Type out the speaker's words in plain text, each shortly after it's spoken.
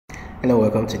Hello,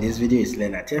 welcome to this video. It's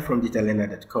Leonard here from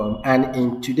Leonard.com, and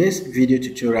in today's video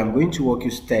tutorial I'm going to walk you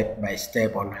step by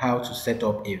step on how to set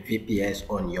up a VPS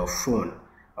on your phone.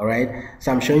 Alright,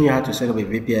 so I'm showing you how to set up a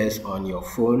VPS on your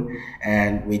phone,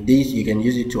 and with this you can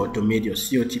use it to automate your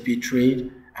Cotp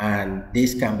trade, and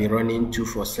this can be running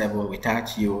 24/7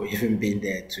 without you even being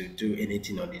there to do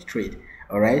anything on the trade.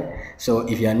 Alright, so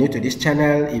if you are new to this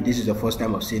channel, if this is the first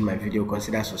time of seeing my video,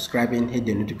 consider subscribing, hit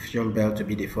the notification bell to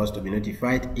be the first to be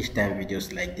notified each time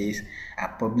videos like this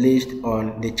are published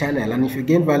on the channel. And if you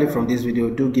gain value from this video,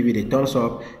 do give it a thumbs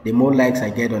up. The more likes I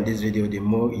get on this video, the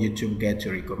more YouTube get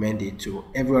to recommend it to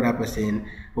every other person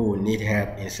who will need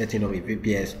help in setting up a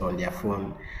VPS on their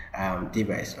phone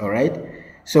device. Alright,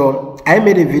 so I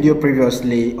made a video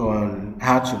previously on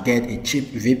how to get a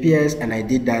cheap VPS, and I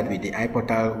did that with the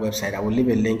iportal website. I will leave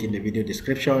a link in the video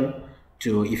description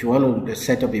to, if you want to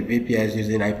set up a VPS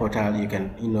using iportal, you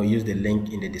can use the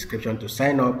link in the description to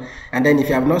sign up. And then if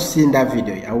you have not seen that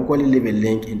video, I will only leave a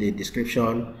link in the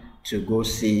description to go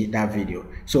see that video.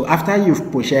 So after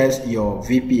you've purchased your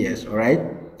VPS, all right,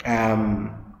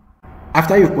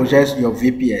 after you've purchased your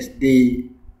VPS, the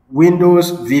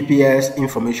Windows VPS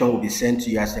information will be sent to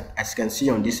you, as you can see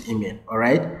on this email. All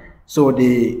right, so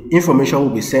the information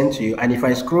will be sent to you, and if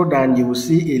I scroll down, you will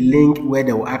see a link where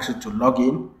they will ask you to log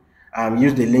in.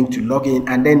 Use the link to log in,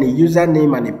 and then the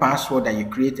username and the password that you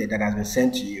created that has been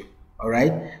sent to you. All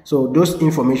right, so those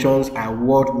informations are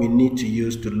what we need to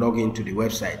use to log into the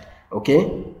website.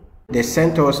 Okay, they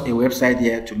sent us a website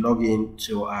here to log in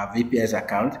to our VPS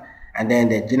account, and then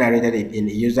they generated it in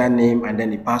the username and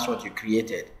then the password you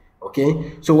created.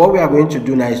 Okay, so what we are going to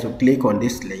do now is to click on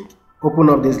this link,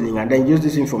 open up this link, and then use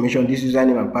this information, this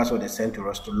username and password they sent to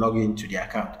us, to log into the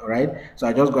account. All right, so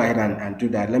I just go ahead and do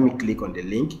that. Let me click on the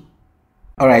link.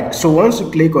 All right, so once you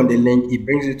click on the link, it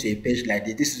brings you to a page like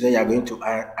this. This is where you are going to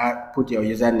put your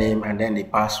username and then the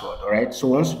password. All right, so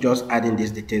once you just add in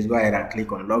these details, go ahead and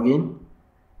click on login.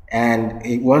 And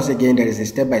once again, there is a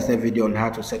step-by-step video on how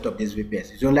to set up this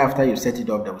VPS. It's only after you set it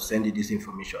up that will send you this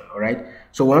information. All right,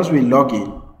 so once we log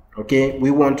in, okay, we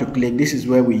want to click, this is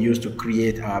where we use to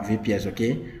create our VPS.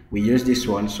 Okay, we use this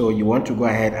one, so you want to go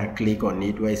ahead and click on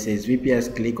it where it says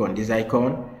VPS. Click on this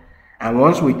icon, and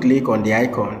once we click on the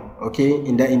icon, okay,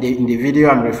 in the video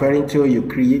I'm referring to, you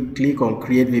click on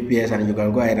create VPS, and you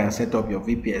can go ahead and set up your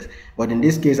VPS. But in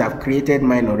this case, I've created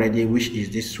mine already, which is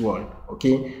this one.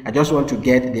 Okay, I just want to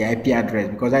get the IP address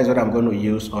because that is what I'm going to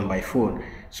use on my phone.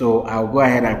 So I'll go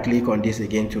ahead and click on this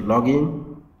again to log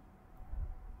in.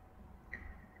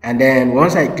 And then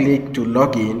once I click to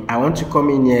log in, I want to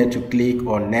come in here to click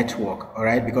on network. All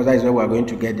right, because that is where we're going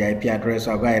to get the IP address.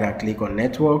 So I'll go ahead and click on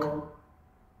network.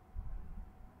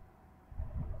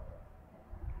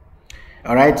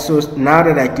 All right, so now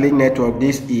that I click network,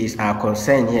 this is our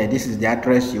concern here. This is the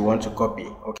address you want to copy.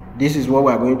 Okay, this is what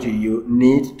we're going to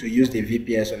need to use the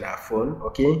VPS on our phone.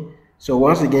 Okay, so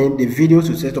once again, the video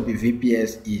to set up a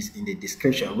VPS is in the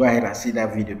description. Go ahead and see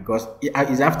that video, because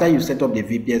it's after you set up the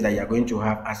VPS that you're going to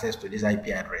have access to this IP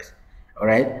address. All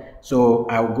right, so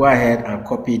I'll go ahead and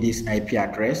copy this IP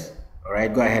address. All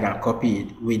right, go ahead and copy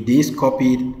it. With this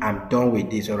copied, I'm done with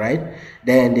this. All right,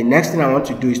 then the next thing I want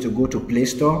to do is to go to Play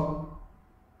Store.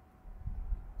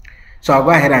 So I'll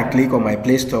go ahead and click on my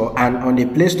Play Store, and on the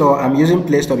Play Store, I'm using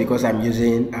Play Store because I'm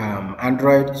using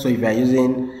Android. So if you're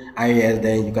using iOS,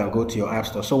 then you can go to your App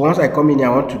Store. So once I come in here,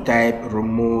 I want to type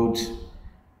remote.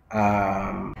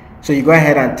 So you go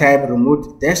ahead and type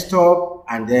remote desktop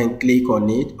and then click on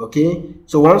it. Okay,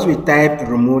 so once we type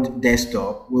remote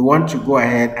desktop, we want to go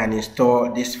ahead and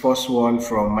install this first one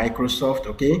from Microsoft.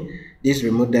 Okay, this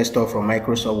remote desktop from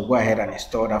Microsoft, we'll go ahead and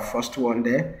install that first one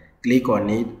there. Click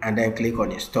on it and then click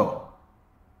on install.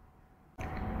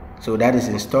 So that is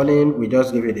installing. We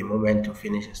just give it a moment to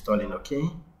finish installing. Okay,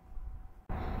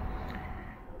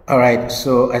 all right,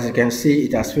 so as you can see,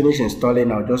 it has finished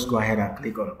installing. I'll just go ahead and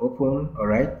click on open. All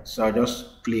right, so I'll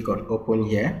just click on open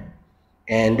here,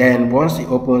 and then once it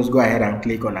opens, go ahead and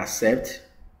click on accept.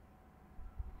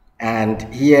 And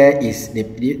here is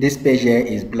this page here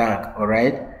is blank. All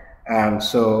right,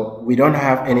 so we don't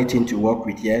have anything to work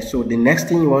with here. So the next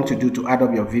thing you want to do to add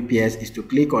up your VPS is to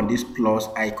click on this plus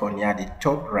icon here at the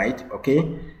top right.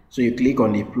 Okay, so you click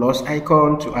on the plus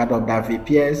icon to add up that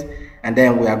VPS, and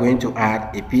then we are going to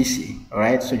add a PC. All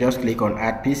right, so just click on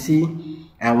add PC,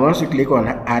 and once you click on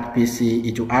add PC,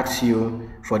 it will ask you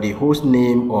for the host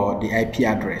name or the IP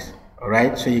address. All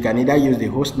right, so you can either use the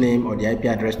host name or the IP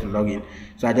address to log in.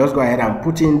 So I just go ahead and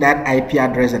put in that IP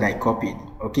address that I copied.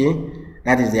 Okay,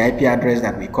 that is the IP address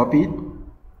that we copied.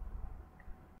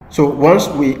 So once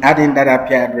we add in that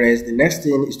IP address, the next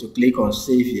thing is to click on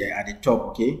save here at the top.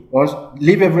 Okay, once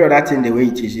leave every other thing the way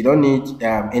it is. You don't need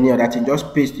any other thing.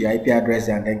 Just paste your IP address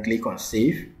and then click on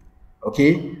save.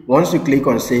 Okay, once you click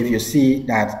on save, you see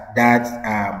that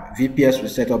VPS we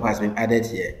set up has been added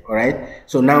here. All right,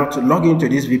 so now to log into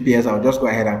this VPS, I'll just go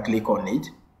ahead and click on it.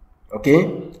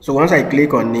 Okay, so once I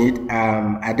click on it,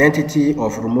 identity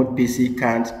of remote PC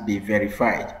can't be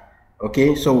verified.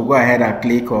 Okay, so we'll go ahead and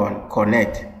click on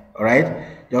connect. All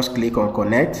right, just click on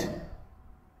connect.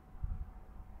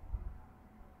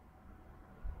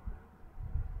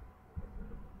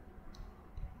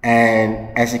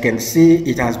 And as you can see,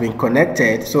 it has been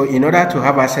connected. So in order to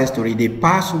have access to it, the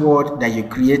password that you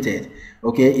created,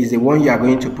 okay, is the one you are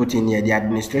going to put in here. The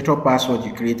administrator password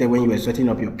you created when you were setting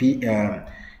up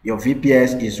your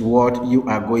VPS is what you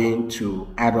are going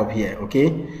to add up here.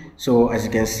 Okay, so as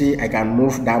you can see, I can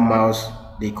move that mouse,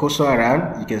 the cursor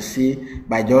around. You can see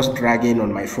by just dragging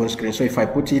on my phone screen. So if I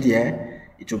put it here,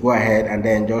 it will go ahead and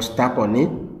then just tap on it.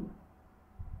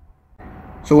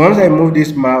 So once I move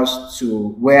this mouse to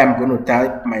where I'm going to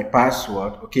type my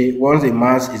password, okay, once the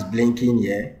mouse is blinking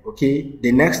here, okay,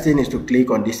 the next thing is to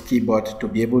click on this keyboard to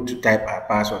be able to type our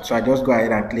password. So I just go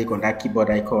ahead and click on that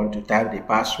keyboard icon to type the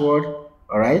password.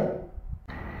 All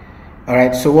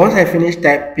right, so once I finish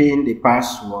typing the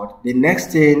password, the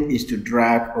next thing is to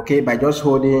drag, okay, by just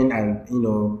holding and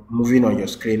moving on your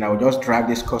screen. I'll just drag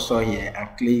this cursor here and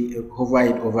hover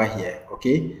it over here,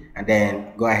 okay, and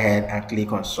then go ahead and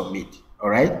click on submit. All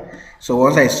right, so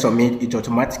once I submit, it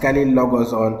automatically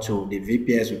logs on to the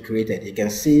VPS we created. You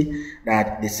can see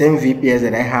that the same VPS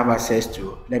that I have access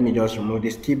to. Let me just remove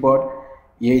this keyboard.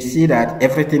 You see that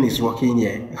everything is working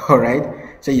here. All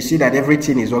right, so you see that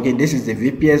everything is working. This is the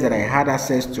VPS that I had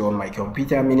access to on my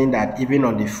computer, meaning that even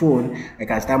on the phone, I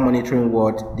can start monitoring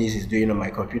what this is doing on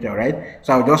my computer. Right,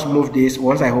 so I'll just move this.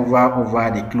 Once I hover over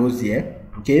the close here,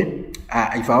 okay,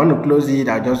 if I want to close it,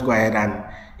 I'll just go ahead and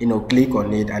click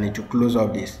on it and it will close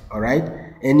off this. All right,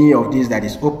 any of this that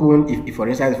is open, if for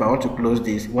instance, if I want to close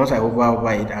this, once I hover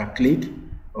over it and click,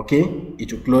 okay,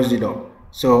 it will close it up.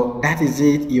 So that is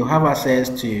it. You have access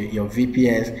to your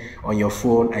VPS on your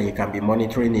phone and you can be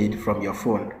monitoring it from your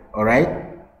phone. All right,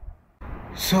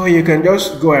 so you can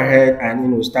just go ahead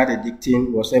and start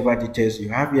editing whatever details you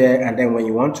have here, and then when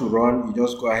you want to run, you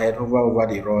just go ahead, hover over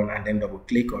the run and then double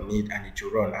click on it and it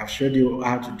will run. I've showed you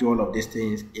how to do all of these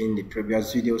things in the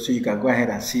previous video, so you can go ahead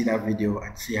and see that video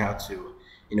and see how to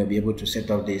be able to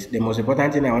set up this. The most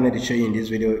important thing I wanted to show you in this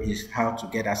video is how to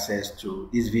get access to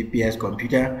this VPS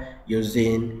computer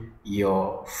using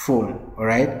your phone. All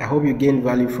right, I hope you gain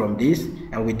value from this,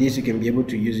 and with this you can be able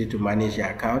to use it to manage your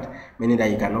account, meaning that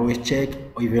you can always check,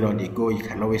 or even on the go you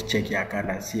can always check your account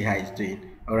and see how it's doing.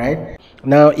 All right,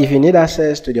 now if you need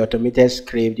access to the automated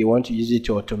script, you want to use it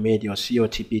to automate your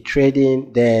Cotp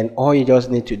trading, then all you just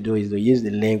need to do is to use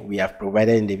the link we have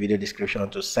provided in the video description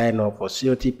to sign up for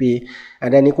Cotp,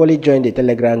 and then equally join the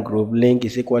Telegram group. Link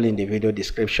is equally in the video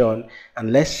description,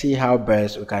 and let's see how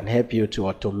best we can help you to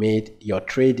automate your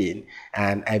trading.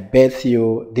 And I bet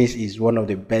you this is one of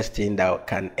the best things that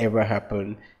can ever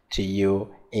happen to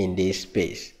you in this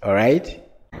space. All right,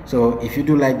 so if you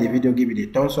do like the video, give it a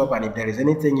thumbs up, and if there is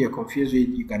anything you're confused with,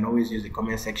 you can always use the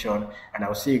comment section, and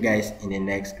I'll see you guys in the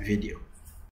next video.